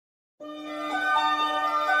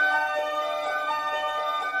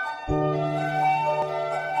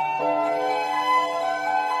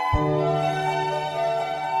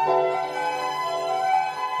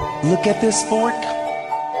Look at this fork,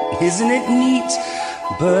 isn't it neat?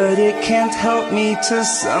 But it can't help me to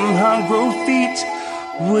somehow grow feet.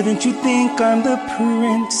 Wouldn't you think I'm the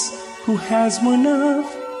prince who has one of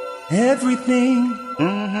everything?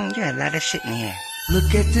 Yeah, a lot of shit in here.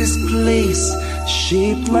 Look at this place,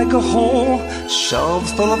 shaped like a hole,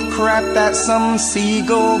 shelves full of crap that some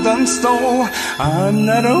seagull done stole. I'm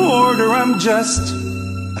not a hoarder, I'm just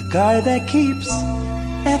a guy that keeps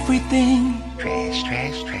everything. Trash,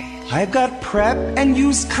 trash, trash. I've got prep and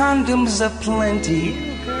used condoms aplenty,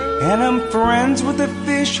 and I'm friends with a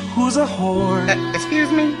fish who's a whore. Excuse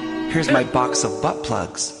me? Here's my box of butt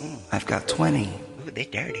plugs. I've got 20. Ooh, they're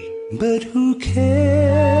dirty. But who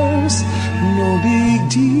cares? No big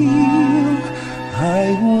deal.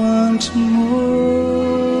 I want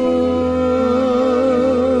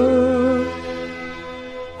more.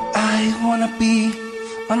 I wanna be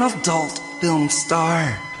an adult film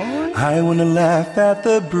star. I wanna laugh at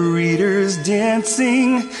the breeders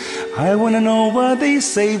dancing. I wanna know why they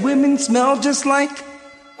say women smell just like...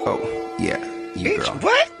 Oh, yeah, you Bitch, girl.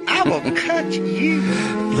 what? I will cut you.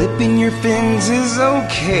 Flipping your fins is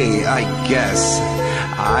okay, I guess.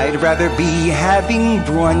 I'd rather be having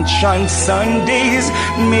brunch on Sundays,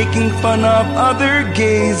 making fun of other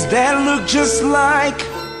gays that look just like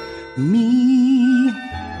me.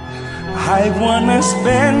 I wanna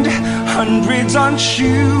spend hundreds on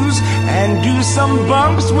shoes and do some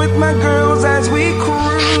bumps with my girls as we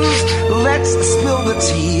cruise. Let's spill the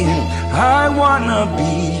tea. I wanna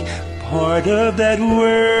be part of that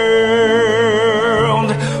world.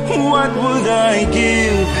 What would I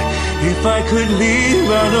give if I could live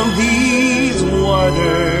out of these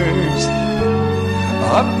waters?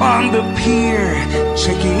 Up on the pier,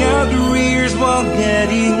 checking out rears while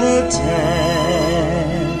getting a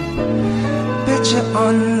tan. Betcha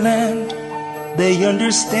on land, they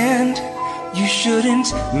understand you shouldn't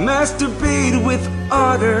masturbate with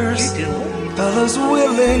otters. Fellas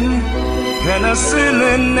willing,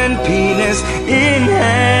 penicillin and penis in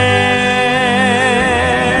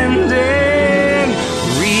hand, and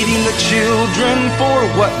reading the children for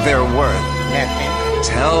what they're worth.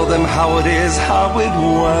 Tell them how it is, how it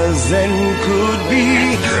was, and could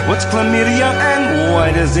be. What's chlamydia and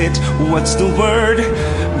why does it? What's the word?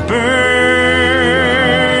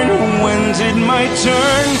 Burn. When's it my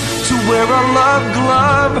turn to wear a love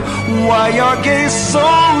glove? Why are gays so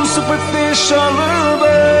superficial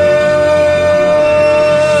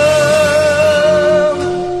above?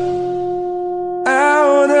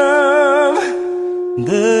 Out of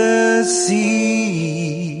the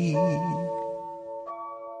sea.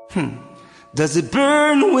 Does it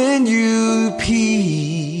burn when you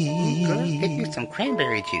pee? Go get you some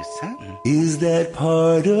cranberry juice, something. Is that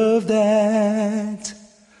part of that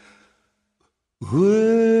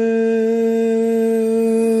world?